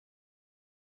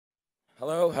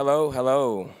Hello, hello,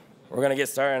 hello. We're going to get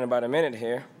started in about a minute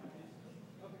here.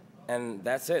 And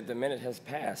that's it. The minute has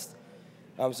passed.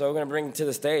 So we're going to bring to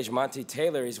the stage Monty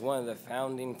Taylor. He's one of the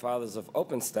founding fathers of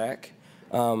OpenStack.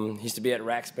 He used to be at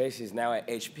Rackspace. He's now at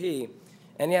HP.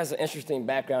 And he has an interesting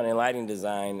background in lighting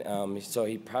design, so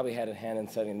he probably had a hand in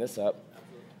setting this up.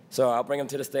 So I'll bring him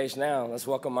to the stage now. Let's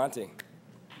welcome Monty.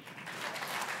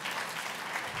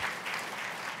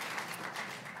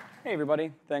 Hey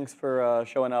everybody, thanks for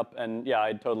showing up. And yeah,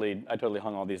 I totally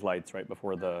hung all these lights right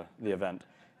before the event.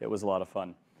 It was a lot of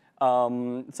fun.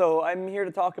 So I'm here to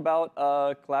talk about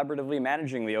collaboratively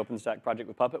managing the OpenStack project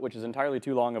with Puppet, which is entirely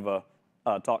too long of a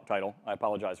talk title. I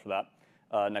apologize for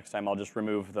that. Next time I'll just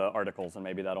remove the articles, and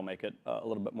maybe that'll make it a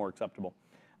little bit more acceptable.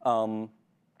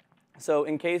 So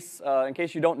in case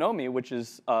you don't know me, which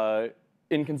is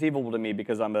inconceivable to me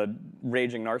because I'm a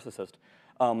raging narcissist,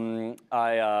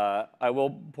 I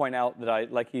will point out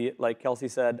that like Kelsey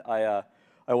said, I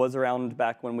was around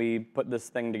back when we put this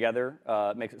thing together.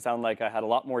 It makes it sound like I had a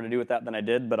lot more to do with that than I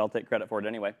did, but I'll take credit for it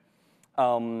anyway.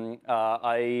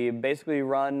 I basically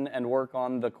run and work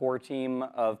on the core team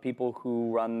of people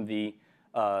who run the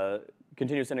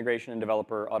continuous integration and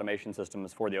developer automation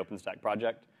systems for the OpenStack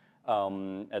project.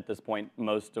 At this point,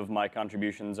 most of my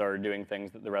contributions are doing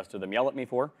things that the rest of them yell at me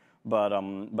for, but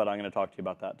I'm going to talk to you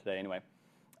about that today anyway.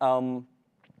 I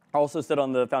also sit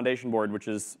on the foundation board, which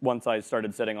is, once I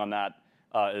started sitting on that,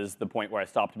 is the point where I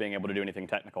stopped being able to do anything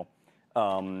technical.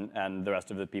 And the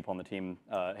rest of the people on the team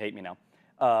hate me now.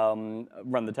 I'm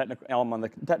on the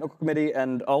technical committee,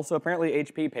 and also apparently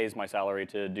HP pays my salary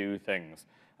to do things.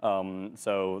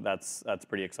 So that's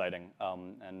pretty exciting,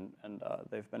 and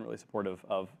they've been really supportive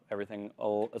of everything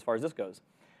as far as this goes.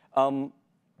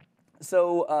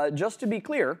 Just to be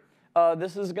clear,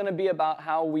 this is going to be about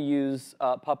how we use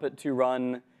Puppet to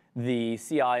run the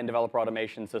CI and developer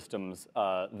automation systems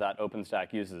that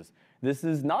OpenStack uses. This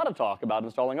is not a talk about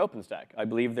installing OpenStack. I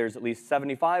believe there's at least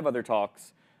 75 other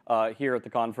talks here at the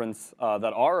conference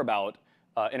that are about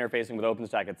interfacing with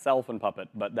OpenStack itself and Puppet,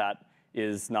 but that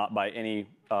is not by any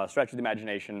stretch of the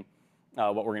imagination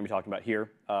what we're going to be talking about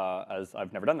here, as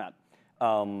I've never done that.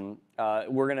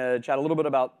 We're going to chat a little bit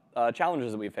about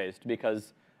challenges that we've faced,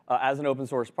 because as an open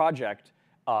source project,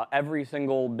 every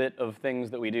single bit of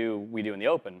things that we do in the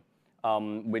open,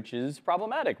 which is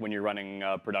problematic when you're running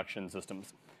production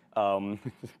systems.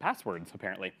 Passwords,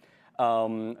 apparently,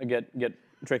 get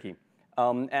tricky.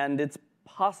 And it's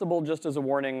possible, just as a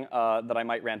warning, that I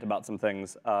might rant about some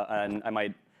things, and I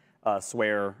might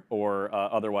swear or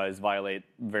otherwise violate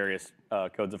various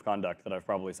codes of conduct that I've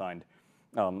probably signed.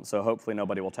 So hopefully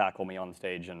nobody will tackle me on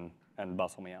stage and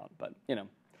bustle me out. But you know,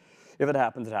 if it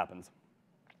happens, it happens.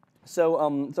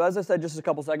 So as I said just a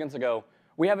couple seconds ago,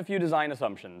 we have a few design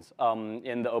assumptions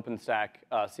in the OpenStack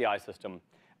CI system,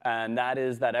 and that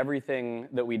is that everything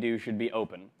that we do should be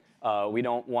open. We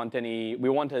don't want any. We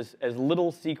want as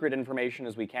little secret information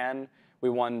as we can. We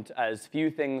want as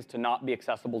few things to not be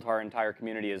accessible to our entire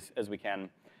community as we can.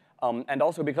 And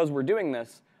also, because we're doing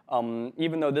this,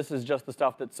 even though this is just the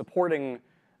stuff that's supporting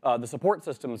the support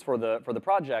systems for the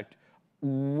project,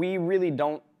 we really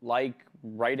don't like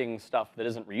writing stuff that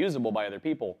isn't reusable by other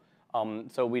people.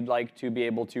 So we'd like to be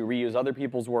able to reuse other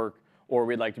people's work, or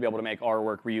we'd like to be able to make our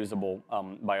work reusable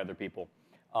by other people.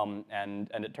 And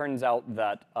it turns out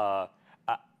that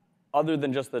other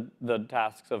than just the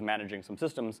tasks of managing some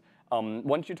systems,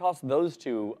 once you toss those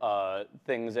two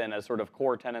things in as sort of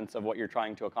core tenets of what you're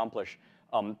trying to accomplish,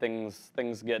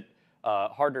 things get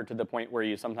harder to the point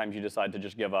where sometimes you decide to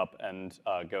just give up and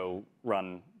go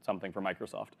run something for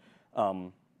Microsoft.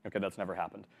 OK, that's never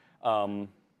happened.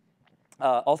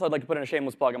 Also, I'd like to put in a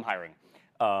shameless plug. I'm hiring.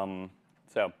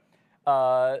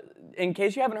 In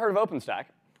case you haven't heard of OpenStack,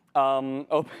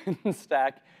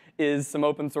 OpenStack is some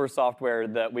open source software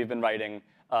that we've been writing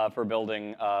for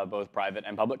building both private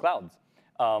and public clouds.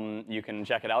 You can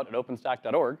check it out at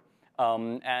openstack.org,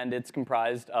 and it's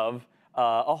comprised of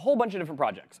a whole bunch of different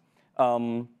projects.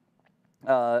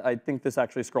 I think this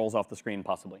actually scrolls off the screen,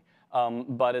 possibly,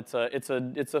 but it's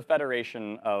a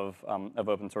federation of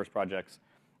open source projects,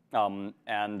 and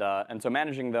so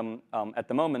managing them at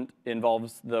the moment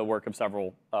involves the work of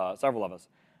several of us.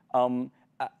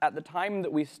 At the time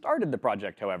that we started the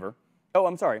project, however, oh,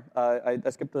 I'm sorry, I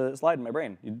skipped a slide in my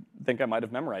brain. You'd think I might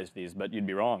have memorized these, but you'd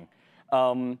be wrong.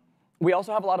 We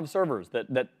also have a lot of servers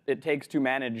that it takes to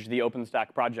manage the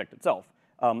OpenStack project itself.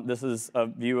 This is a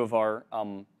view of our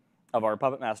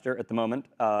Puppet master at the moment,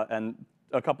 and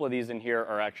a couple of these in here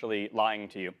are actually lying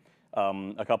to you.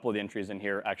 A couple of the entries in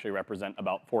here actually represent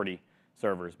about 40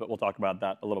 servers, but we'll talk about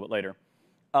that a little bit later.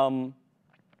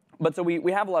 But so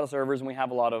we have a lot of servers and we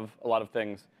have a lot of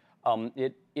things.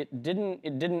 It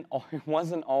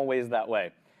wasn't always that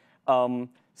way.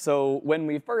 So when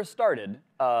we first started,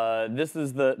 this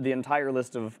is the entire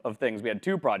list of things. We had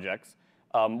 2 projects,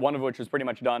 one of which was pretty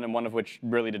much done and one of which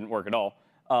really didn't work at all.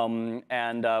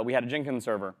 And we had a Jenkins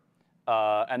server.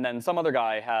 And then some other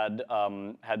guy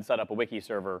had set up a wiki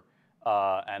server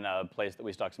and a place that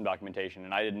we stuck some documentation,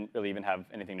 and I didn't really even have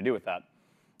anything to do with that.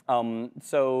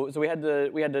 So we had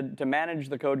to manage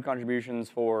the code contributions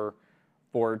for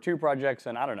 2 projects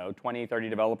and, I don't know, 20, 30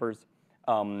 developers.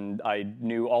 I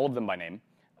knew all of them by name.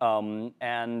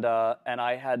 And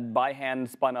I had by hand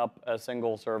spun up a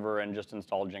single server and just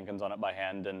installed Jenkins on it by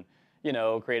hand and, you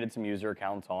know, created some user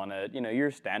accounts on it, you know,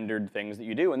 your standard things that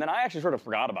you do. And then I actually sort of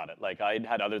forgot about it. Like, I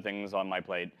had other things on my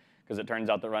plate, because it turns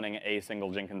out that running a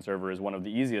single Jenkins server is one of the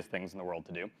easiest things in the world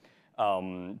to do.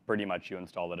 Pretty much you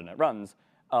install it and it runs.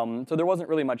 So there wasn't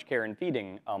really much care in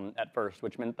feeding at first,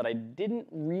 which meant that I didn't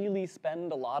really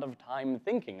spend a lot of time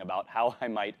thinking about how I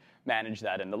might manage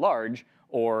that in the large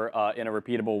or in a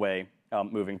repeatable way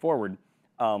moving forward,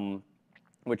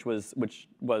 which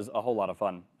was a whole lot of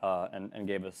fun and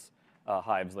gave us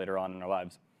hives later on in our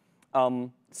lives.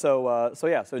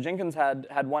 So Jenkins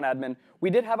had one admin. We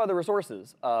did have other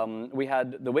resources. We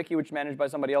had the wiki, which managed by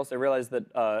somebody else. I realized that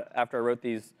after I wrote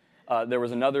these, there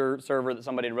was another server that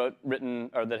somebody had written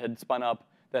or that had spun up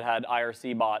that had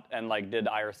IRC bot and like did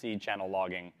IRC channel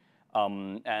logging.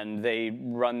 And they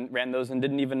ran those and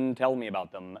didn't even tell me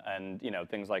about them, and you know,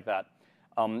 things like that.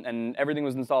 And everything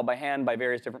was installed by hand by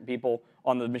various different people.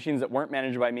 On the machines that weren't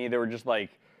managed by me, there were just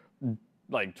like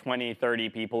 20, 30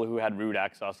 people who had root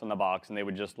access in the box, and they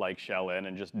would just like shell in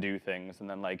and just do things. And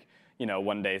then like, you know,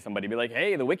 one day somebody would be like,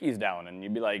 hey, the wiki's down, and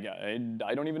you'd be like,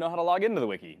 I don't even know how to log into the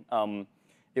wiki.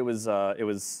 It was a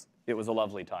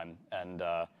lovely time, and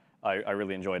I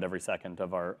really enjoyed every second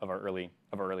of our early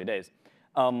days.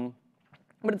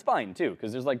 But it's fine too,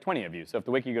 because there's like 20 of you. So if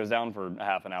the wiki goes down for a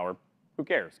half an hour, who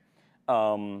cares?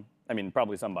 I mean,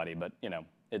 probably somebody, but you know,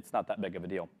 it's not that big of a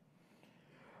deal.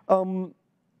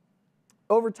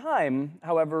 Over time,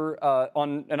 however,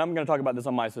 and I'm going to talk about this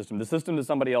on my system. The system that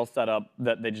somebody else set up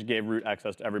that they just gave root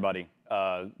access to everybody,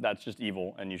 that's just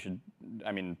evil, and you should,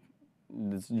 I mean,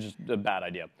 it's just a bad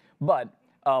idea. But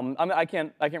I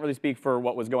can't really speak for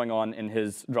what was going on in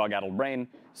his drug-addled brain,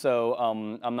 so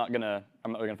I'm not gonna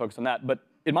focus on that. But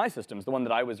in my systems, the one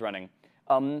that I was running,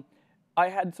 I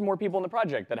had some more people in the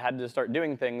project that had to start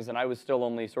doing things, and I was still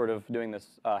only sort of doing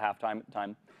this half-time at the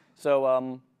time.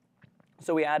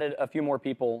 So we added a few more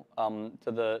people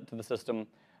to the system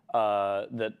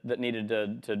that needed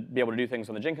to be able to do things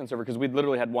on the Jenkins server, because we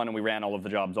literally had one and we ran all of the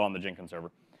jobs on the Jenkins server.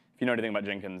 If you know anything about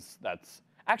Jenkins, that's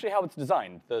actually how it's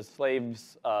designed. The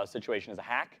slaves situation is a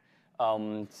hack.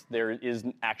 There is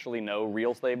actually no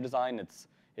real slave design.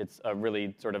 It's a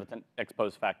really sort of an ex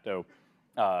post facto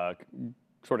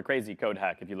sort of crazy code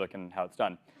hack if you look in how it's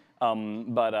done.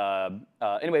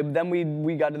 Anyway, then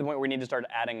we got to the point where we need to start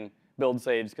adding build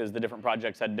saves, because the different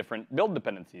projects had different build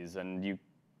dependencies, and you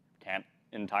can't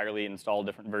entirely install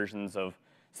different versions of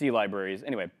C libraries.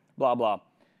 Anyway, blah blah.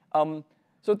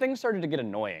 So things started to get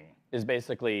annoying. Is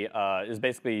basically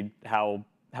how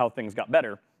things got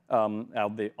better.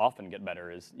 How they often get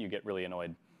better is you get really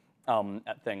annoyed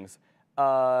at things,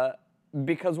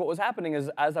 because what was happening is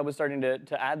as I was starting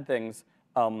to add things.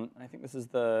 I think this is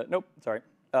the nope. Sorry.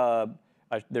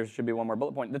 There should be one more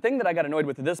bullet point. The thing that I got annoyed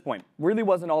with at this point really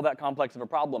wasn't all that complex of a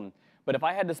problem, but if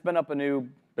I had to spin up a new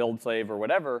build slave or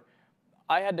whatever,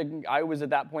 I was at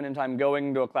that point in time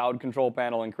going to a cloud control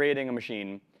panel and creating a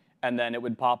machine, and then it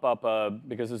would pop up,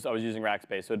 because I was using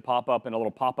Rackspace, so it would pop up in a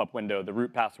little pop-up window, the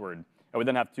root password. I would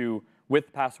then have to,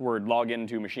 with password, log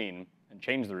into machine and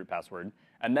change the root password,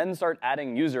 and then start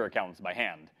adding user accounts by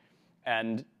hand.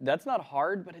 And that's not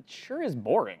hard, but it sure is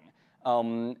boring.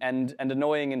 And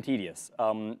annoying and tedious.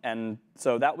 And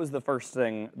so that was the first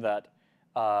thing that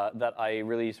I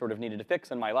really sort of needed to fix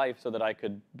in my life so that I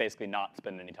could basically not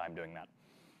spend any time doing that.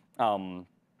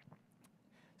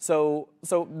 So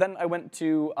then I went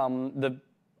to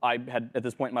I had at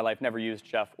this point in my life never used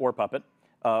Chef or Puppet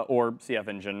or CF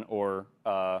Engine or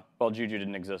well, Juju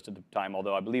didn't exist at the time,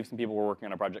 although I believe some people were working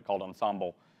on a project called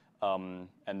Ensemble, and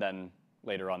then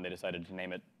later on they decided to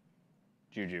name it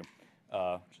Juju.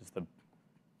 Which is the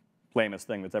lamest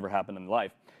thing that's ever happened in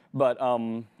life. But, I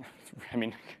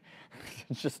mean,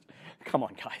 it's just, come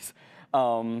on, guys. I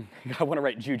want to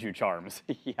write Juju charms.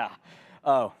 Yeah.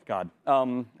 Oh, God.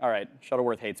 All right.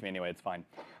 Shuttleworth hates me anyway. It's fine.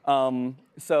 But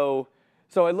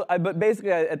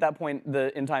basically, at that point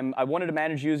in time, I wanted to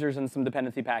manage users and some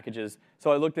dependency packages.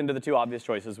 So I looked into the 2 obvious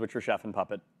choices, which were Chef and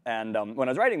Puppet. And when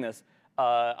I was writing this,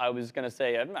 I was going to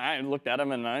say, I looked at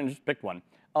them and I just picked one.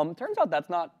 Turns out that's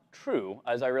not true,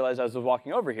 as I realized as I was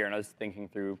walking over here and I was thinking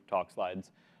through talk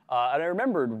slides. And I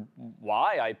remembered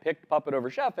why I picked Puppet over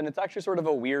Chef, and it's actually sort of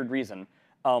a weird reason.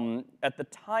 At the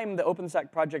time, the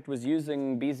OpenStack project was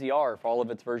using BZR for all of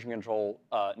its version control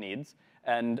needs,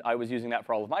 and I was using that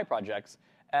for all of my projects.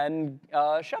 And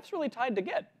Chef's really tied to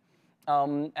Git.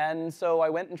 And so I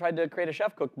went and tried to create a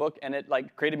Chef cookbook, and it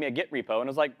created me a Git repo, and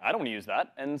I was like, I don't want to use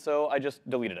that, and so I just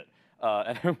deleted it.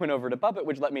 And I went over to Puppet,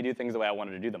 which let me do things the way I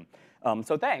wanted to do them.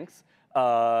 So thanks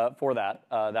for that.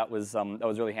 That was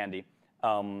really handy.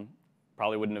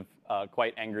 Probably wouldn't have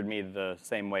quite angered me the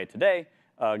same way today,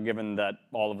 given that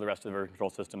all of the rest of the version control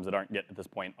systems that aren't Git at this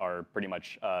point are pretty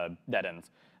much dead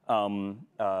ends.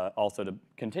 Also, to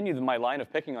continue my line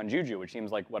of picking on Juju, which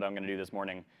seems like what I'm going to do this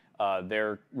morning,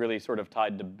 they're really sort of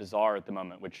tied to bizarre at the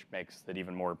moment, which makes it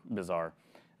even more bizarre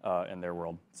in their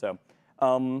world. So,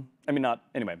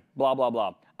 anyway, blah, blah,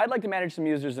 blah. I'd like to manage some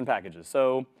users and packages.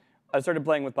 So I started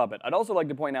playing with Puppet. I'd also like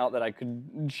to point out that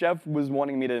Chef was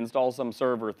wanting me to install some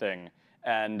server thing.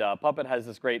 And Puppet has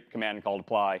this great command called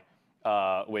apply,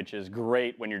 which is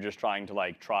great when you're just trying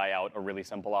to try out a really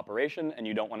simple operation and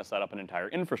you don't want to set up an entire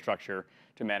infrastructure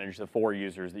to manage the 4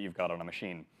 users that you've got on a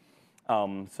machine.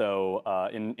 In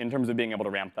terms of being able to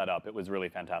ramp that up, it was really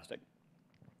fantastic.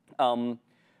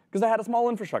 Because I had a small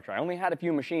infrastructure. I only had a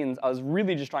few machines. I was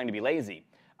really just trying to be lazy.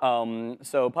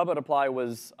 So Puppet Apply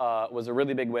was a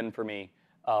really big win for me,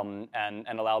 and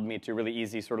allowed me to really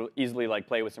easily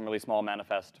play with some really small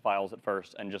manifest files at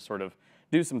first and just sort of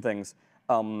do some things.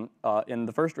 In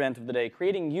the first rant of the day,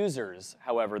 creating users,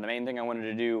 however, the main thing I wanted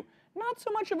to do, not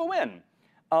so much of a win.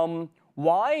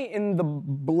 Why in the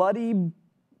bloody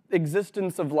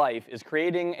existence of life is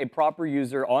creating a proper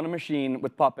user on a machine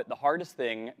with Puppet the hardest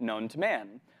thing known to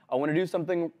man? I want to do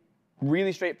something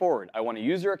really straightforward. I want a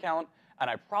user account, and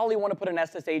I probably want to put an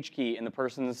SSH key in the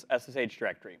person's SSH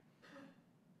directory.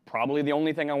 Probably the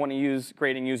only thing I want to use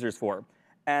creating users for.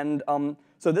 And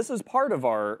so this is part of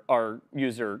our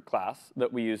user class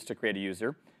that we use to create a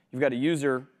user. You've got a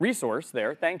user resource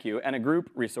there, thank you, and a group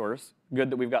resource. Good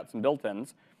that we've got some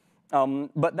built-ins.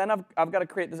 But then I've got to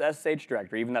create this SSH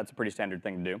directory, even that's a pretty standard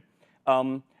thing to do.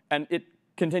 And it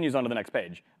continues on to the next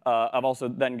page. I've also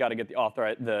then got to get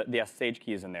the SSH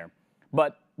keys in there.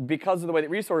 But because of the way that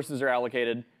resources are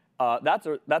allocated, that's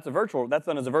done as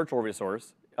a virtual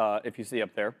resource, if you see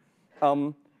up there.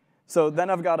 So then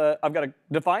I've got to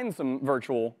define some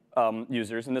virtual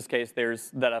users. In this case, there's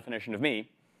the definition of me.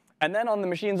 And then on the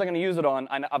machines I'm going to use it on,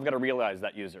 I've got to realize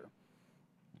that user.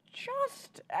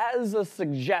 Just as a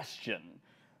suggestion.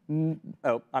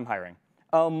 Oh, I'm hiring.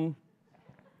 And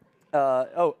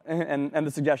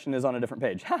the suggestion is on a different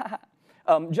page.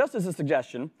 Just as a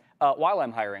suggestion, while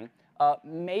I'm hiring,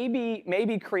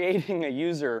 maybe creating a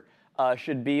user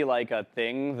should be like a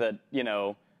thing that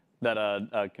that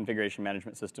a configuration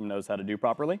management system knows how to do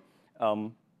properly.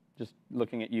 Just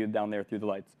looking at you down there through the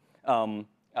lights.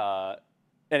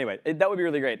 Anyway, that would be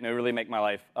really great, and it would really make my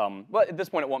life. Well, at this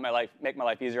point, it won't make my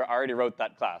life easier. I already wrote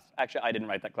that class. Actually, I didn't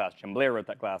write that class. Jim Blair wrote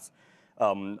that class.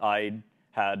 I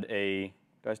had a.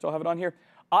 Do I still have it on here?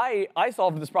 I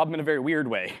solved this problem in a very weird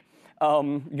way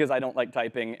because I don't like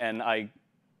typing, and I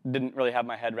didn't really have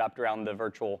my head wrapped around the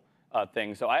virtual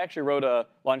thing. So I actually wrote a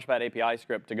Launchpad API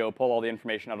script to go pull all the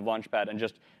information out of Launchpad and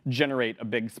just generate a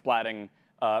big splatting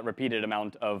repeated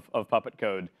amount of Puppet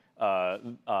code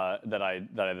that I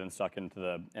then stuck into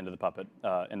the Puppet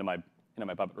into my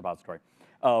Puppet repository.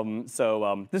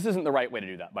 This isn't the right way to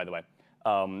do that, by the way.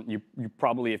 You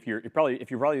probably if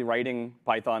you're writing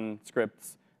Python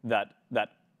scripts that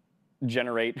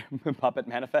generate Puppet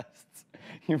manifests,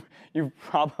 you've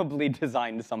probably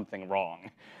designed something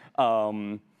wrong.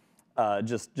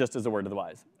 Just as a word of the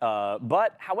wise.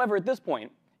 But however, at this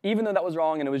point, even though that was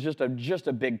wrong and it was just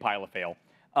a big pile of fail,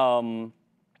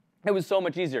 it was so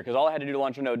much easier because all I had to do to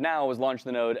launch a node now was launch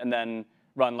the node and then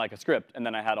run like a script, and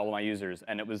then I had all of my users,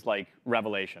 and it was like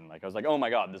revelation. Like I was like, oh my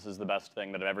god, this is the best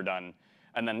thing that I've ever done.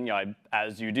 And then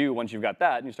as you do, once you've got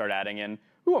that, and you start adding in,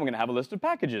 ooh, I'm going to have a list of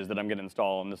packages that I'm going to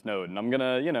install on this node, and I'm going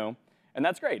to, and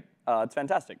that's great. It's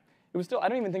fantastic. It was still, I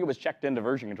don't even think it was checked into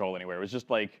version control anywhere. It was just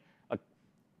like a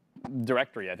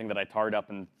directory, I think, that I tarred up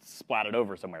and splatted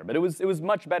over somewhere. But it was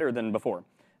much better than before,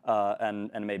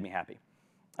 and it made me happy.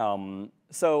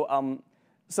 So our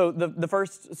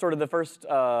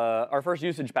first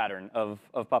usage pattern of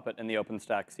Puppet in the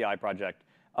OpenStack CI project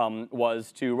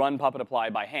was to run Puppet apply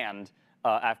by hand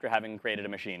after having created a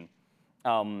machine.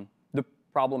 The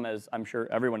problem, as I'm sure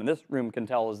everyone in this room can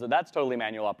tell, is that that's totally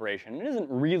manual operation. It isn't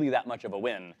really that much of a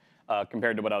win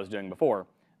compared to what I was doing before.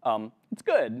 It's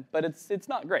good, but it's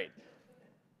not great.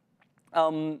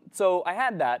 So I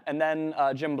had that, and then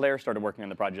Jim Blair started working on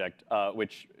the project,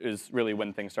 which is really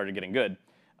when things started getting good.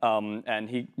 And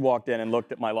he walked in and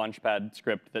looked at my Launchpad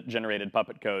script that generated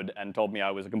Puppet code and told me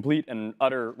I was a complete and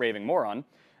utter raving moron,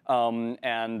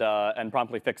 and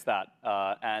promptly fixed that.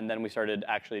 And then we started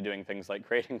actually doing things like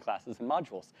creating classes and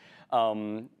modules,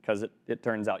 because it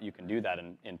turns out you can do that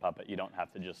in Puppet. You don't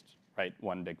have to just write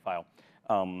one big file.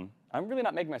 I'm really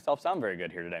not making myself sound very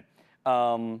good here today.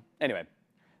 Anyway.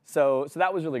 So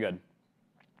that was really good.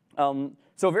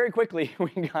 So very quickly, we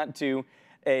got to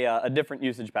a different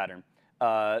usage pattern.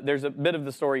 There's a bit of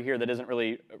the story here that isn't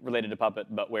really related to Puppet,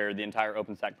 but where the entire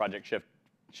OpenStack project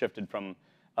shifted from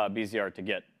BZR to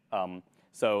Git.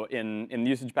 So in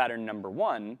usage pattern number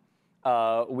 1,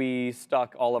 we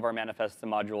stuck all of our manifests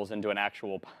and modules into an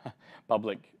actual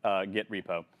public Git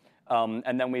repo.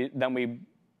 And then we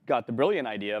got the brilliant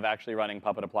idea of actually running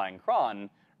Puppet applying cron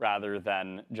rather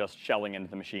than just shelling into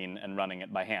the machine and running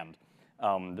it by hand.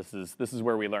 This is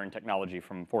where we learned technology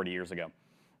from 40 years ago.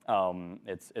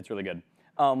 It's really good.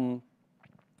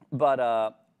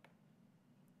 But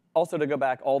also to go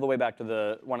back all the way back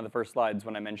to one of the first slides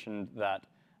when I mentioned that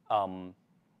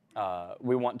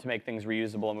we want to make things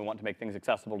reusable and we want to make things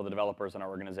accessible to the developers in our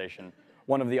organization.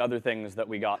 One of the other things that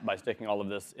we got by sticking all of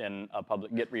this in a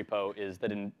public Git repo is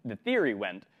that the theory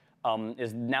went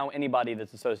is now anybody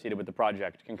that's associated with the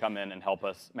project can come in and help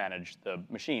us manage the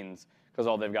machines, because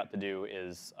all they've got to do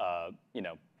is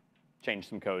change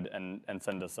some code and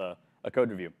send us a code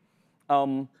review.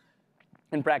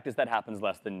 In practice, that happens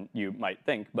less than you might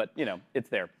think, but it's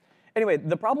there. Anyway,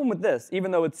 the problem with this,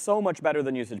 even though it's so much better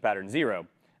than usage pattern 0,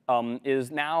 is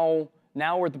now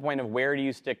we're at the point of where do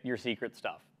you stick your secret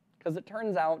stuff? Because it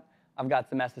turns out I've got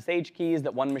some SSH keys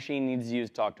that one machine needs to use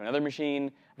to talk to another machine.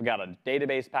 I've got a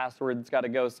database password that's got to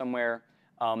go somewhere.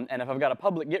 And if I've got a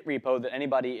public Git repo that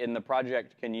anybody in the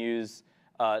project can use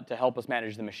to help us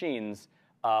manage the machines,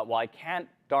 well, I can't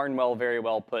darn well very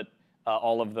well put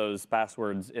all of those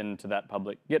passwords into that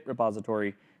public Git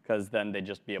repository, because then they'd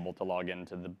just be able to log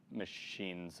into the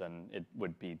machines, and it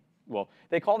would be, well,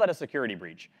 they call that a security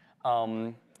breach.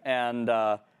 And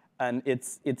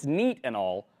it's neat and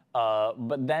all,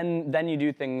 but then you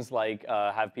do things like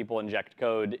have people inject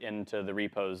code into the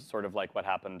repos, sort of like what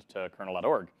happened to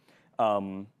kernel.org.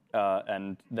 And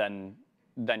then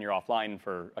you're offline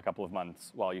for a couple of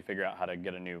months while you figure out how to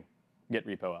get a new Git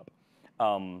repo up.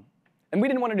 And we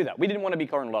didn't want to do that. We didn't want to be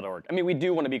kernel.org. I mean, we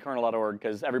do want to be kernel.org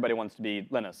because everybody wants to be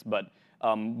Linus, but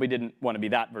we didn't want to be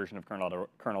that version of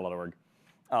kernel.org.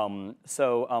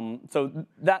 So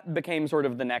that became sort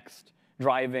of the next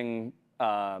driving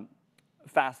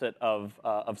facet of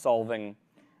solving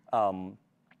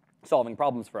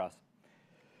problems for us.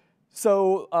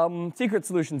 So secret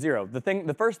solution 0.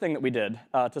 The first thing that we did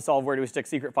to solve where do we stick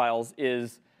secret files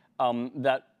is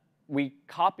that we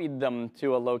copied them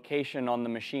to a location on the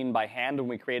machine by hand when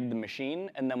we created the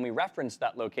machine, and then we referenced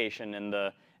that location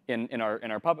in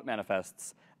our Puppet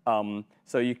manifests.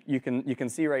 So you can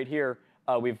see right here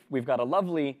we've got a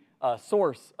lovely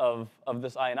source of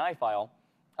this INI file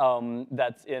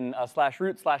that's in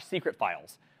 /root/secret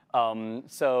files. I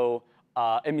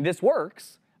mean, this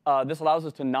works. This allows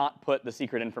us to not put the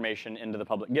secret information into the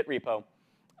public Git repo.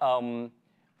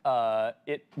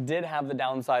 It did have the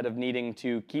downside of needing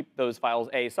to keep those files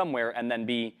A somewhere and then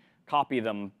B, copy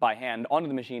them by hand onto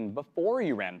the machine before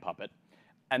you ran Puppet,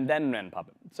 and then ran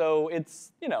Puppet. So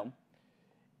it's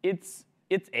it's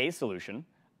a solution.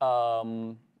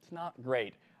 It's not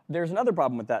great. There's another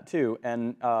problem with that too,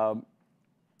 and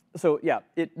so yeah,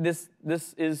 this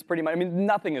is pretty much, I mean,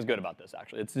 nothing is good about this,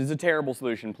 actually. It's a terrible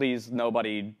solution. Please,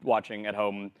 nobody watching at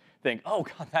home think, oh,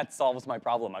 God, that solves my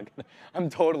problem. I'm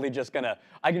totally just gonna,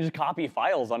 I can just copy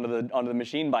files onto the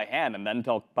machine by hand and then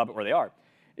tell Puppet where they are.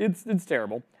 It's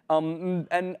terrible.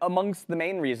 And amongst the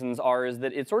main reasons is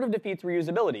that it sort of defeats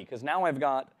reusability, because now I've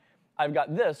got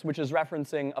this, which is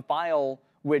referencing a file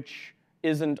which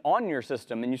isn't on your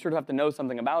system, and you sort of have to know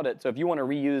something about it. So if you want to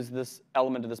reuse this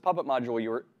element of this Puppet module,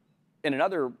 you're in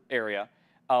another area,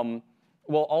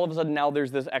 well, all of a sudden now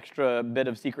there's this extra bit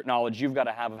of secret knowledge you've got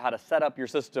to have of how to set up your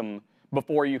system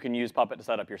before you can use Puppet to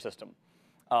set up your system.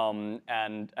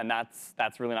 And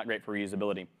that's really not great for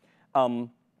reusability.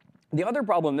 The other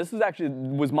problem, this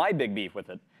was my big beef with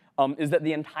it, is that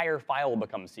the entire file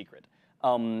becomes secret.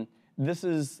 This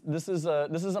is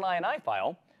an INI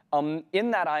file.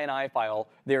 In that INI file,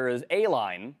 there is a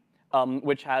line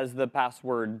which has the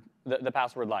password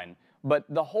line. But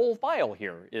the whole file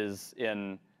here is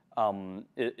in a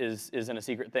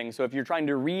secret thing. So if you're trying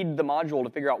to read the module to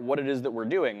figure out what it is that we're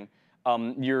doing,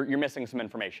 you're missing some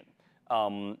information.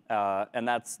 And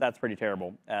that's pretty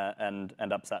terrible and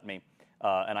upset me.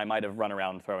 and I might have run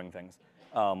around throwing things.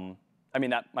 I mean,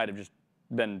 that might have just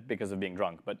been because of being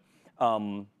drunk, but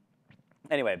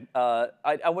anyway,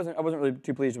 I wasn't really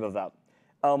too pleased about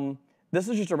that. This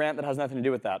is just a rant that has nothing to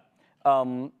do with that.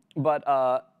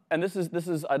 And this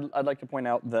is I'd like to point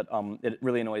out that it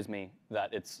really annoys me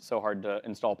that it's so hard to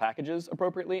install packages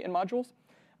appropriately in modules.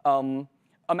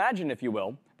 Imagine, if you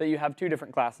will, that you have two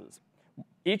different classes.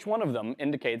 Each one of them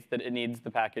indicates that it needs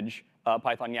the package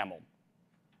Python YAML.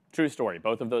 True story.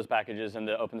 Both of those packages in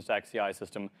the OpenStack CI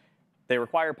system, they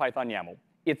require Python YAML.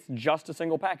 It's just a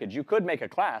single package. You could make a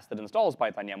class that installs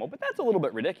Python YAML, but that's a little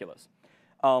bit ridiculous.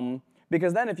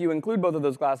 Because then if you include both of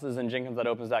those classes in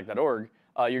jenkins.openstack.org,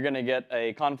 you're going to get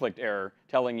a conflict error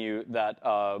telling you that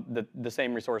the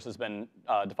same resource has been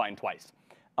defined twice.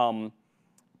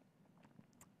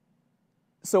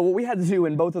 So what we had to do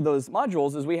in both of those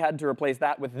modules is we had to replace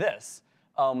that with this.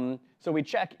 So we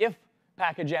check if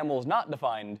package YAML is not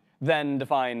defined, then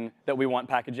define that we want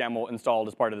package YAML installed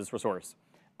as part of this resource.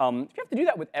 You have to do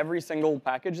that with every single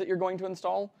package that you're going to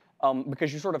install,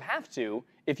 because you sort of have to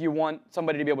if you want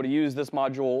somebody to be able to use this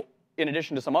module in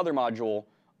addition to some other module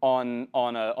on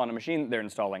a machine that they're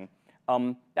installing.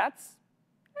 That's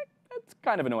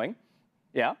kind of annoying.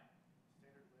 Yeah?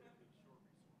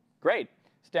 Great.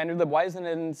 Standard lib. Why isn't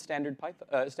it in standard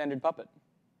Puppet?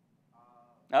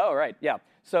 Oh, right. Yeah.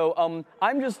 So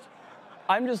I'm just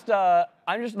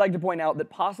like to point out that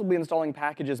possibly installing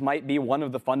packages might be one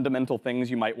of the fundamental things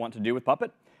you might want to do with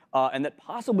Puppet, and that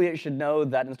possibly it should know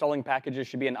that installing packages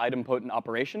should be an idempotent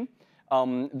operation.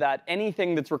 That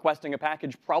anything that's requesting a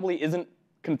package probably isn't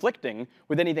conflicting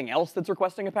with anything else that's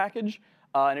requesting a package,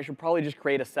 and it should probably just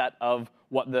create a set of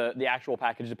what the actual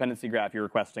package dependency graph you're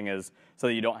requesting is, so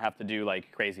that you don't have to do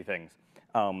like crazy things.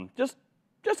 Just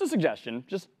a suggestion,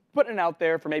 just putting it out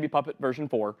there for maybe Puppet version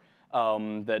 4,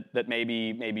 that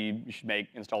maybe you should make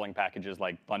installing packages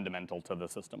like fundamental to the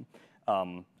system.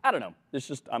 I don't know. It's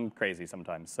just I'm crazy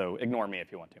sometimes, so ignore me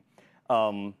if you want to.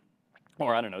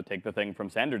 Or I don't know, take the thing from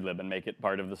standard lib and make it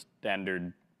part of the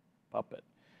standard Puppet.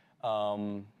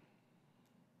 Anyway,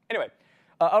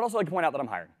 I'd also like to point out that I'm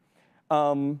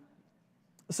hiring.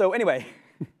 So anyway,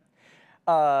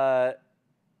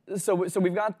 so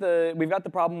we've got the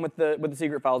problem with the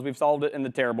secret files. We've solved it in the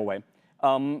terrible way.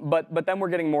 But then we're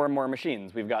getting more and more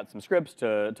machines. We've got some scripts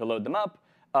to load them up.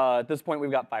 At this point,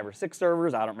 we've got 5 or 6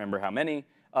 servers. I don't remember how many.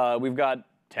 We've got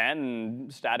 10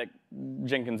 static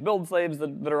Jenkins build slaves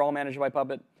that are all managed by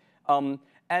Puppet.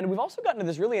 And we've also gotten to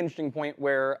this really interesting point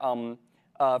where,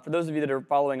 for those of you that are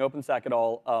following OpenStack at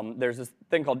all, there's this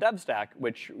thing called DevStack,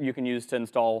 which you can use to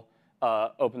install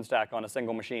OpenStack on a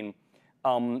single machine,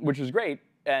 which is great,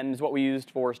 and is what we used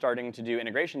for starting to do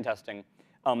integration testing.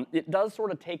 It does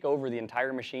sort of take over the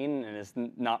entire machine and is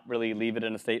not really leave it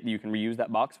in a state that you can reuse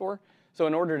that box for. So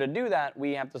in order to do that,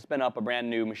 we have to spin up a brand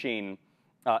new machine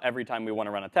every time we want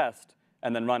to run a test,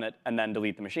 and then run it, and then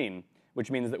delete the machine,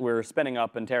 which means that we're spinning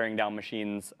up and tearing down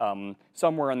machines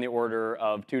somewhere on the order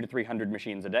of 200 to 300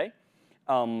 machines a day.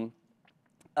 And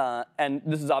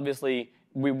this is obviously,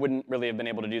 we wouldn't really have been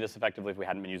able to do this effectively if we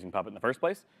hadn't been using Puppet in the first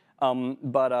place.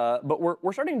 But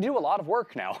we're starting to do a lot of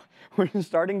work now. We're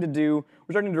starting to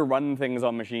run things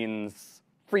on machines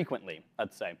frequently,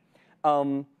 let's say.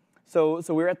 So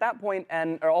we were at that point,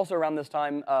 and also around this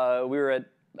time, we were at,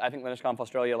 I think, PuppetConf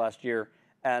Australia last year,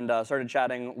 and started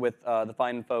chatting with the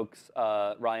fine folks,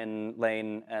 Ryan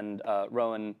Lane and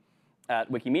Rowan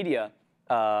at Wikimedia,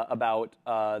 about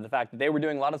the fact that they were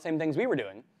doing a lot of the same things we were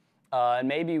doing. And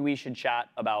maybe we should chat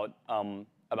about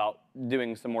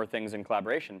doing some more things in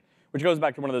collaboration, which goes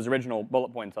back to one of those original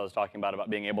bullet points I was talking about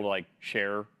being able to like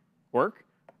share work,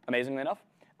 amazingly enough.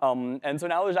 And so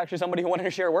now there's actually somebody who wanted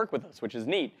to share work with us, which is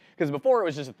neat, because before it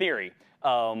was just a theory.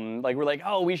 Like we're like,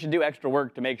 oh, we should do extra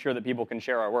work to make sure that people can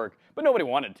share our work, but nobody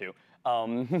wanted to.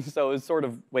 So it was sort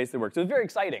of wasted work. So it was very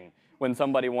exciting when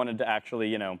somebody wanted to actually,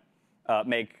 you know,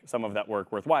 make some of that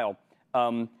work worthwhile.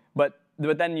 But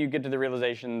then you get to the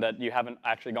realization that you haven't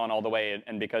actually gone all the way,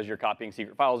 and because you're copying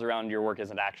secret files around, your work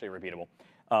isn't actually repeatable,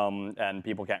 and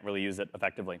people can't really use it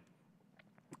effectively.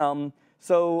 But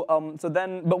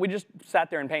we just sat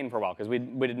there in pain for a while because we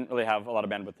didn't really have a lot of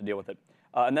bandwidth to deal with it.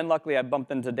 And then luckily I bumped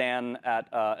into Dan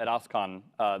at OSCON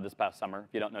this past summer.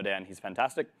 If you don't know Dan, he's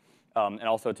fantastic. And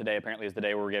also today apparently is the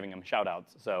day where we're giving him shout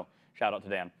outs. So shout out to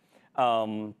Dan.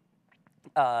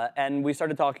 And we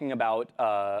started talking about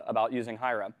using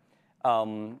Hira,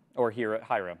 or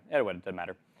Hira. Anyway, it doesn't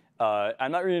matter.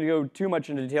 I'm not going to go too much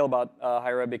into detail about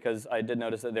Hira because I did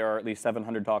notice that there are at least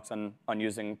 700 talks on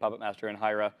using Puppet Master and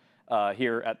Hira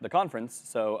here at the conference,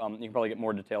 so you can probably get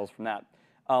more details from that.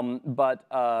 But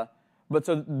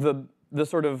so the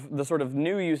sort of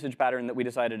new usage pattern that we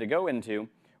decided to go into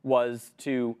was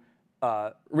to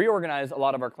reorganize a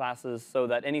lot of our classes so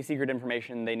that any secret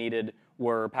information they needed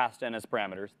were passed in as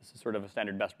parameters. This is sort of a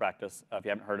standard best practice. If you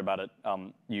haven't heard about it,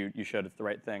 you should. It's the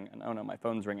right thing. And oh no, my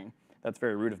phone's ringing. That's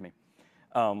very rude of me.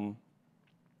 And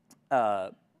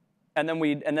then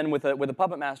with a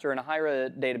Puppet master and a Hira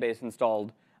database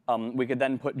installed, we could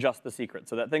then put just the secret.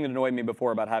 So that thing that annoyed me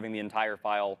before about having the entire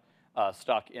file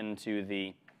stuck into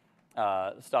the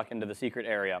secret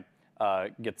area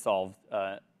gets solved,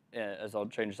 as I'll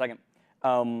change in a second.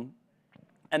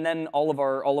 And then all of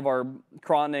our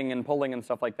cronning and pulling and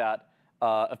stuff like that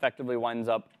effectively winds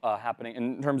up happening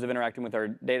in terms of interacting with our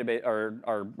database,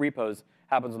 our repos,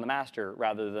 happens on the master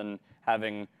rather than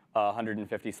having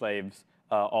 150 slaves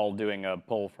all doing a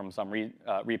pull from some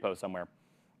repo somewhere,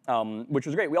 which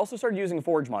was great. We also started using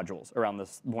Forge modules around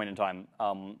this point in time,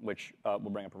 which we'll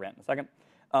bring up a rant in a second.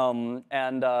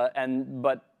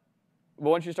 But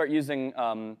once you start using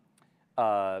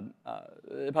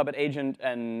Puppet agent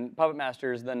and Puppet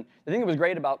masters, then the thing that was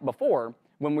great about before,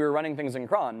 when we were running things in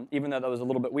cron, even though that was a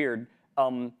little bit weird,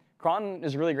 cron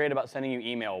is really great about sending you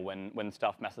email when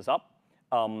stuff messes up,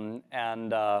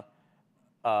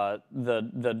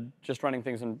 just running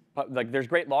things in, like there's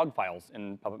great log files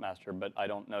in Puppet Master, but I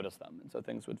don't notice them, and so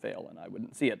things would fail and I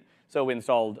wouldn't see it. So we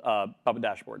installed Puppet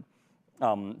Dashboard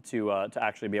to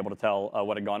actually be able to tell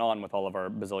what had gone on with all of our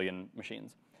bazillion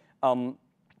machines.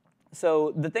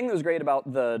 So the thing that was great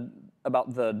about the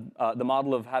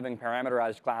model of having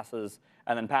parameterized classes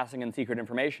and then passing in secret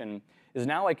information is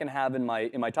now I can have in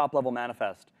my top level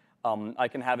manifest, I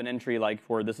can have an entry like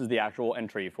this is the actual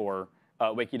entry for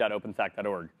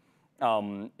wiki.openstack.org.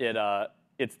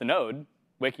 It's the node,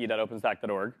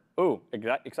 wiki.openstack.org. Ooh,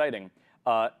 exciting.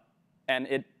 And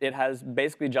it has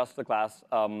basically just the class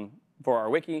for our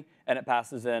wiki, and it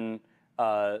passes in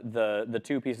the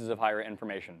 2 pieces of Hira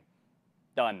information.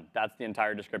 Done. That's the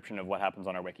entire description of what happens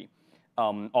on our wiki.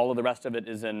 All of the rest of it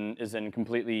is in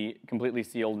completely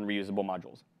sealed and reusable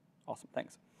modules. Awesome,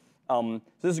 thanks. So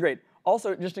this is great.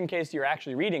 Also, just in case you're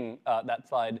actually reading that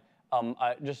slide,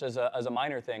 just as a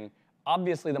minor thing,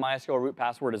 obviously the MySQL root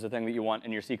password is a thing that you want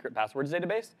in your secret passwords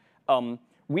database.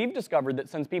 We've discovered that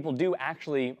since people do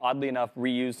actually, oddly enough,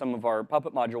 reuse some of our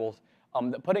Puppet modules,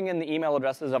 that putting in the email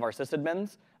addresses of our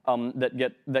sysadmins that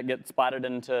get splatted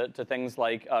into things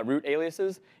like root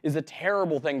aliases is a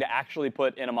terrible thing to actually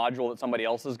put in a module that somebody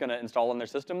else is going to install in their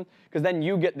system, because then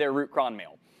you get their root cron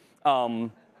mail.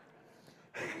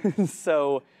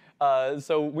 So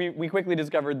we quickly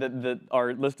discovered that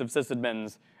our list of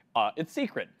sysadmins, it's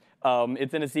secret.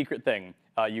 It's in a secret thing.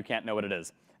 You can't know what it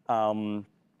is.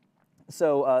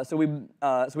 So we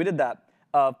did that.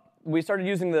 We started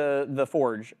using the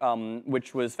Forge,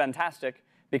 which was fantastic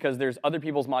because there's other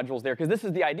people's modules there. Because this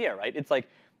is the idea, right? It's like,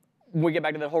 when we get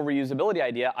back to that whole reusability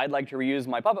idea, I'd like to reuse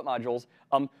my Puppet modules.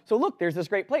 So look, there's this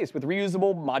great place with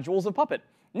reusable modules of Puppet.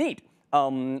 Neat.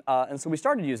 And so we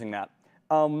started using that.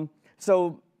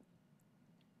 So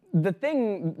the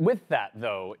thing with that,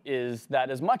 though, is that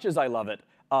as much as I love it,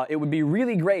 it would be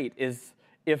really great if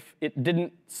it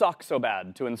didn't suck so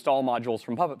bad to install modules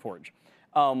from Puppet Forge.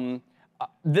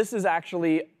 This is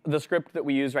actually the script that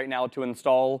we use right now to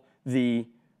install the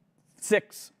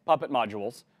 6 Puppet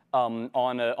modules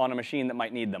on a machine that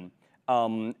might need them.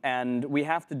 And we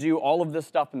have to do all of this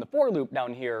stuff in the for loop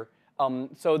down here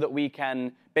so that we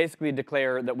can basically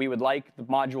declare that we would like the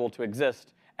module to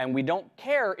exist. And we don't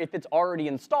care if it's already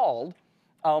installed.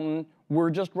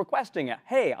 We're just requesting it.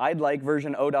 Hey, I'd like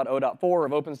version 0.0.4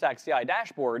 of OpenStack CI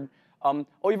dashboard. Oh,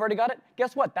 you've already got it?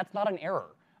 Guess what? That's not an error.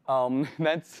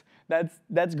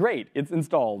 That's great. It's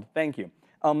installed. Thank you.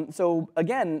 So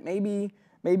again, maybe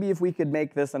if we could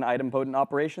make this an idempotent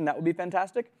operation, that would be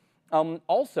fantastic.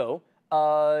 Also,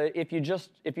 if you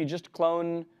just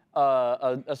clone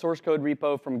a source code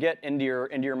repo from Git into your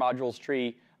modules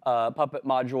tree, Puppet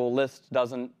module list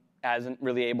hasn't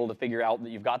really able to figure out that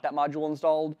you've got that module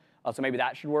installed. So maybe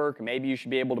that should work. Maybe you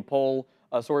should be able to pull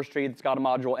a source tree that's got a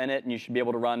module in it, and you should be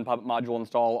able to run Puppet module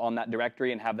install on that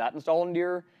directory and have that installed into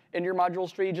your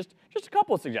modules tree. Just a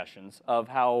couple of suggestions of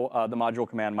how the module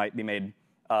command might be made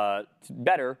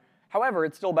better. However,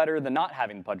 it's still better than not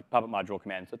having the Puppet module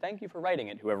command. So thank you for writing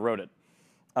it, whoever wrote it.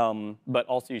 But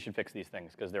also, you should fix these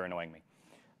things because they're annoying me.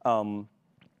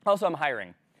 Also, I'm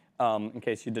hiring, in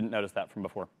case you didn't notice that from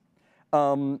before.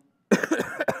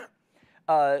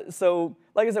 So,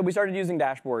 like I said, we started using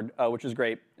Dashboard, which is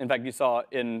great. In fact, you saw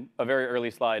in a very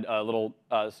early slide a little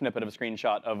snippet of a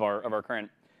screenshot of our current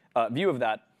view of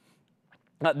that.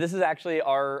 This is actually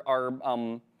our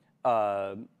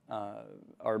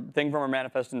thing from our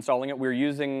manifest installing it. We're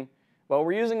using Well,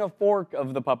 we're using a fork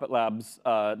of the Puppet Labs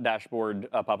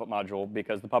dashboard Puppet module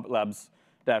because the Puppet Labs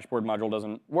dashboard module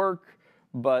doesn't work,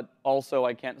 but also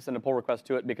I can't send a pull request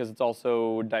to it because it's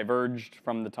also diverged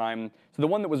from the time. So the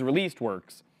one that was released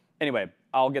works. Anyway,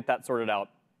 I'll get that sorted out.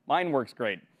 Mine works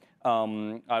great.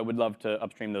 I would love to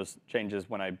upstream those changes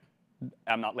when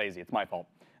I'm not lazy. It's my fault.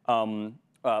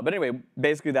 But anyway,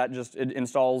 basically that just it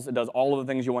installs. It does all of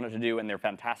the things you want it to do, and they're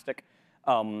fantastic.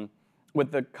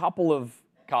 With a couple of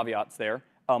caveats there,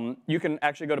 you can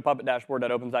actually go to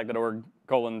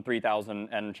puppet-dashboard.openstack.org/3000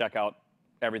 and check out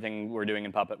everything we're doing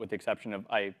in Puppet, with the exception of,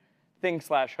 I think /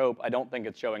 hope, I don't think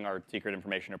it's showing our secret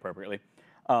information appropriately.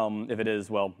 If it is,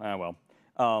 well, well.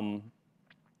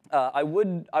 I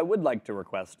would like to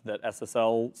request that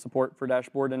SSL support for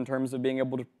dashboard in terms of being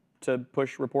able to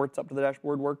push reports up to the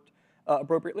dashboard worked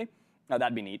appropriately.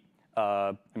 That'd be neat.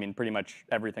 I mean, pretty much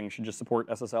everything should just support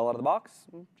SSL out of the box.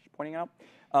 Just pointing out.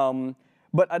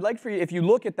 But I'd like for you, if you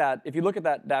look at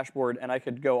that dashboard, and I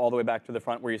could go all the way back to the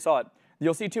front where you saw it,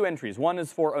 you'll see two entries. One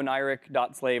is for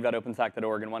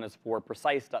oniric.slave.openstack.org, and one is for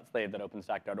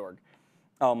precise.slave.openstack.org.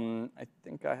 I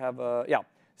think I have a, yeah.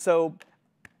 So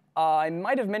I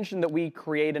might have mentioned that we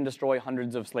create and destroy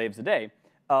hundreds of slaves a day,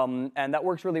 and that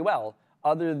works really well,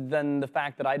 other than the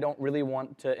fact that I don't really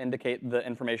want to indicate the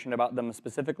information about them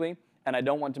specifically, and I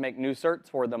don't want to make new certs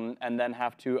for them and then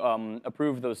have to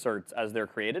approve those certs as they're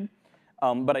created.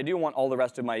 But I do want all the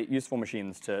rest of my useful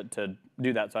machines to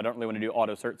do that, so I don't really want to do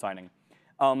auto cert signing.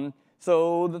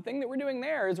 So the thing that we're doing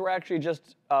there is we're actually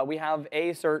just, we have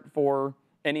a cert for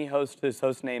any host whose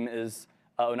host name is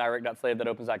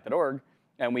oniric.slave.openstack.org,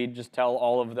 and we just tell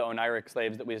all of the oniric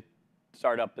slaves that we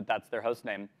start up that that's their host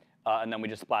name, and then we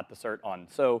just splat the cert on.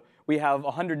 So we have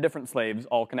 100 different slaves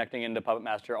all connecting into Puppet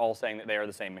Master, all saying that they are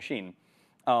the same machine.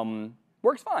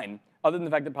 Works fine, other than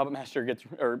the fact that Puppet Master gets,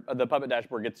 or the Puppet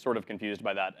dashboard gets sort of confused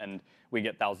by that, and we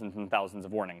get thousands and thousands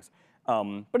of warnings.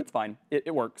 But it's fine.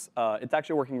 It works. It's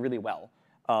actually working really well.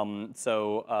 Of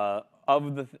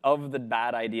the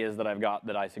bad ideas that I've got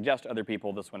that I suggest to other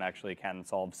people, this one actually can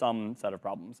solve some set of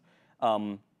problems.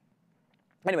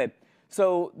 Anyway,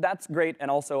 so that's great,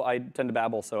 and also I tend to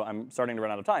babble, so I'm starting to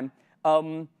run out of time.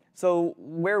 So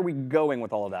where are we going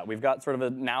with all of that? We've got sort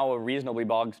of now a reasonably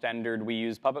bog standard. We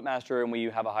use Puppet Master, and we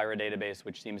have a Hira database,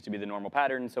 which seems to be the normal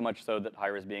pattern, so much so that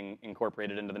Hira is being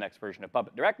incorporated into the next version of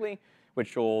Puppet directly,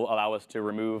 which will allow us to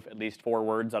remove at least 4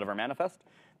 words out of our manifest,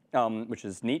 which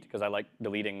is neat, because I like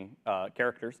deleting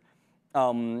characters.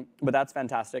 But that's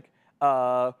fantastic.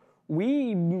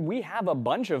 We have a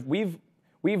bunch of, we've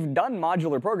done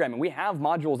modular programming. We have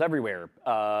modules everywhere.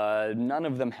 None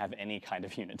of them have any kind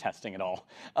of unit testing at all.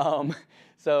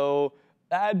 So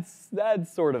that's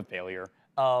sort of failure.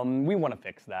 We want to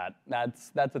fix that.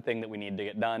 That's a thing that we need to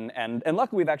get done. And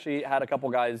luckily, we've actually had a couple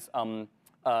guys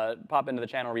pop into the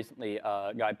channel recently.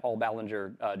 Guy Paul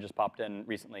Ballinger just popped in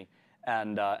recently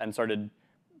and started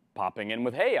popping in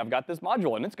with, hey, I've got this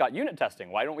module, and it's got unit testing.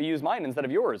 Why don't we use mine instead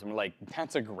of yours? And we're like,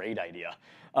 that's a great idea.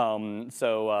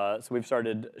 So we've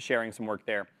started sharing some work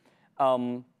there.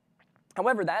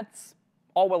 However, that's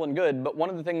all well and good, but one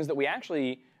of the things that we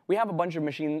have a bunch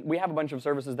of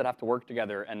services that have to work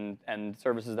together, and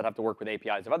services that have to work with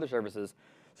APIs of other services.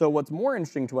 So what's more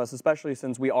interesting to us, especially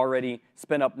since we already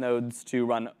spin up nodes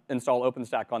to install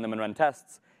OpenStack on them and run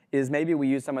tests, is maybe we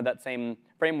use some of that same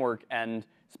framework and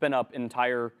spin up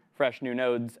entire fresh new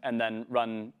nodes and then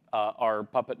run our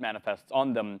Puppet manifests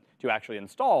on them to actually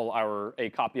install a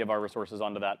copy of our resources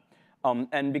onto that.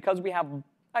 And because we have,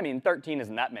 I mean, 13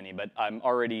 isn't that many, but I'm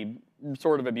already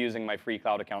sort of abusing my free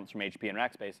cloud accounts from HP and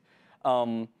Rackspace.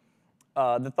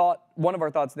 One of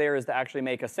our thoughts there is to actually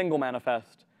make a single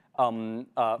manifest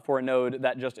for a node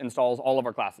that just installs all of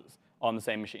our classes on the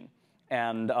same machine.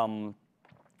 And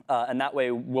that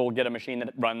way, we'll get a machine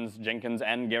that runs Jenkins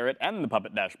and Garrett and the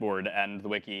Puppet dashboard and the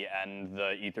wiki and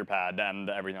the Etherpad and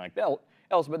everything like that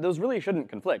else. But those really shouldn't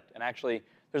conflict. And actually,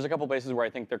 there's a couple places where I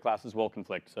think their classes will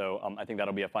conflict. So I think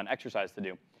that'll be a fun exercise to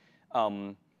do.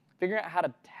 Figuring out how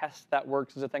to test that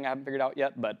works is a thing I haven't figured out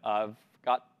yet. But I've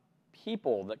got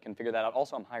people that can figure that out.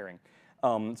 Also, I'm hiring.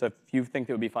 So if you think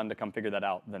it would be fun to come figure that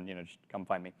out, then just come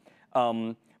find me.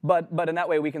 But in that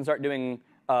way, we can start doing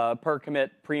per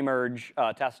commit, pre-merge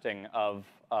testing of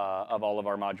all of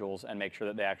our modules and make sure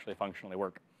that they actually functionally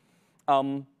work.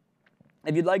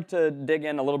 If you'd like to dig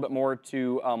in a little bit more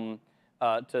to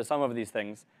some of these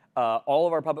things, all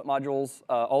of our Puppet modules,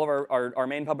 all of our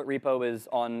main Puppet repo is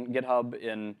on GitHub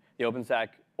in the OpenStack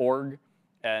org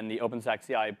and the OpenStack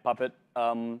CI Puppet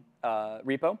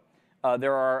repo.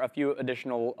 There are a few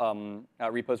additional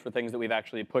repos for things that we've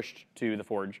actually pushed to the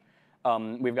Forge.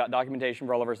 We've got documentation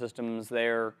for all of our systems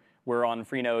there. We're on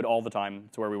Freenode all the time.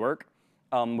 It's where we work.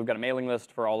 We've got a mailing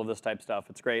list for all of this type stuff.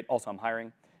 It's great. Also, I'm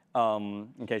hiring,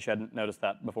 in case you hadn't noticed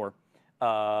that before.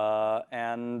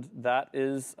 And that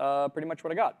is pretty much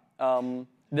what I got.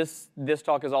 This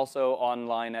talk is also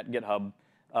online at GitHub,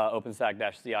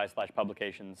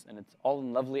 OpenStack-CI/publications, and it's all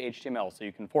in lovely HTML, so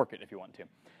you can fork it if you want to,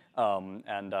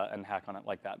 and hack on it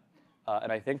like that.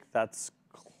 And I think that's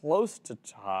close to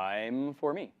time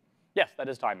for me. Yes, that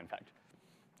is time, in fact.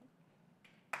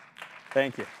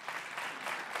 Thank you.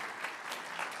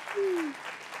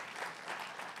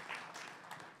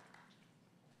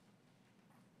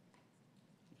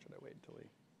 Should I wait until we?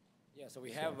 Yeah, so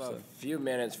we have a few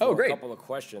minutes for a couple of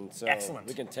questions. So Excellent.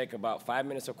 we can take about 5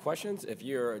 minutes of questions. If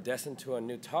you're destined to a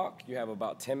new talk, you have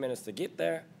about 10 minutes to get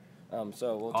there.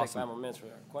 So we'll take 5 more minutes for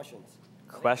questions.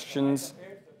 Questions?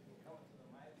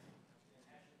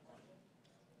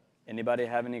 Anybody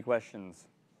have any questions?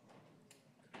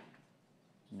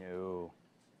 No,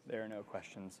 there are no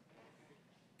questions.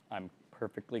 I'm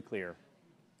perfectly clear.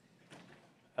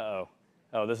 Uh-oh.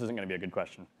 Oh, this isn't going to be a good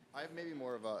question. I have maybe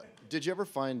more of a, did you ever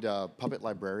find Puppet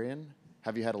Librarian?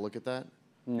 Have you had a look at that?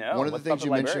 No. One of the things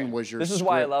you mentioned was your This is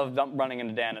why I love running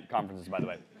into Dan at conferences, by the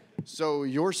way. So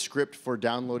your script for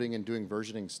downloading and doing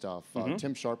versioning stuff,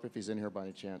 Tim Sharp, if he's in here by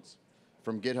any chance,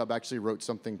 from GitHub actually wrote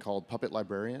something called Puppet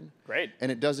Librarian. Great. And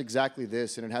it does exactly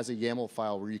this, and it has a YAML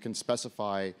file where you can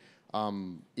specify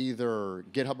either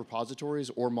GitHub repositories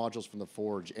or modules from the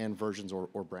Forge and versions or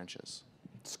branches.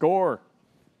 Score.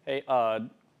 Hey,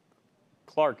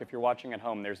 Clark, if you're watching at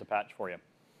home, there's a patch for you.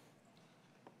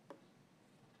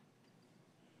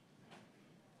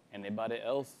 Anybody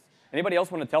else? Anybody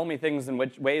else want to tell me things in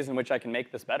ways in which I can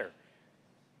make this better?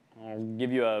 I'll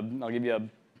give you a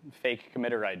fake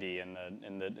committer ID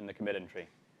in the commit entry.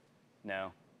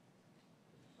 No.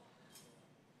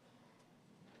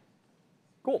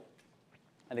 Cool.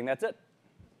 I think that's it.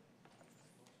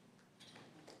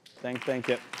 Thank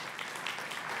you.